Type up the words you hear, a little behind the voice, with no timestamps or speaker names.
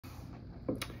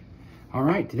All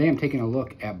right, today I'm taking a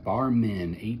look at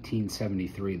Barmen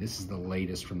 1873. This is the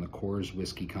latest from the Coors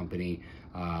Whiskey Company.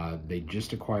 They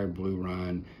just acquired Blue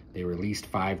Run. They released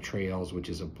 5 Trails, which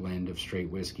is a blend of straight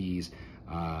whiskeys.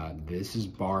 This is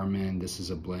Barmen. This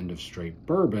is a blend of straight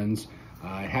bourbons.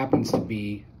 It happens to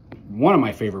be one of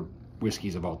my favorite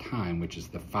whiskeys of all time, which is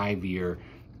the 5-year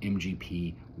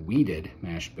MGP wheated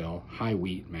mash bill, high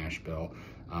wheat mash bill,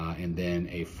 and then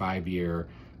a 5-year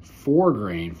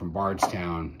 4-grain from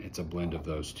Bardstown. It's a blend of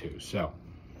those two. So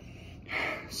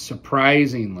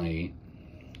surprisingly,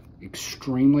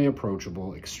 extremely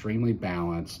approachable, extremely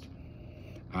balanced.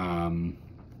 I mean,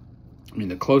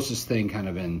 the closest thing kind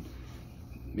of in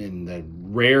the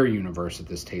rare universe that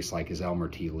this tastes like is Elmer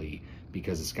T. Lee,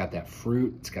 because it's got that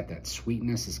fruit, it's got that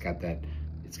sweetness, it's got that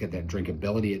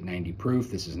drinkability at 90 proof.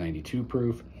 This is 92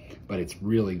 proof, but it's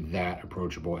really that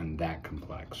approachable and that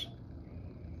complex.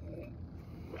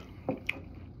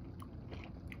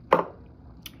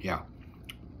 Yeah,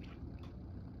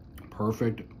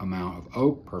 perfect amount of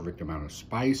oak, perfect amount of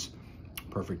spice,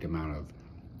 perfect amount of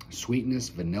sweetness,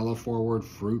 vanilla forward,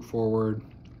 fruit forward.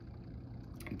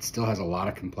 It still has a lot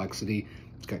of complexity.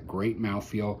 It's got great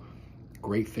mouthfeel,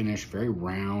 great finish, very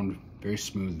round, very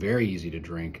smooth, very easy to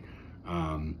drink.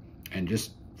 And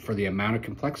just for the amount of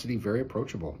complexity, very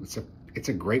approachable. It's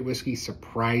a great whiskey.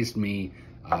 Surprised me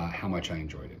how much I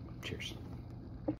enjoyed it. Cheers.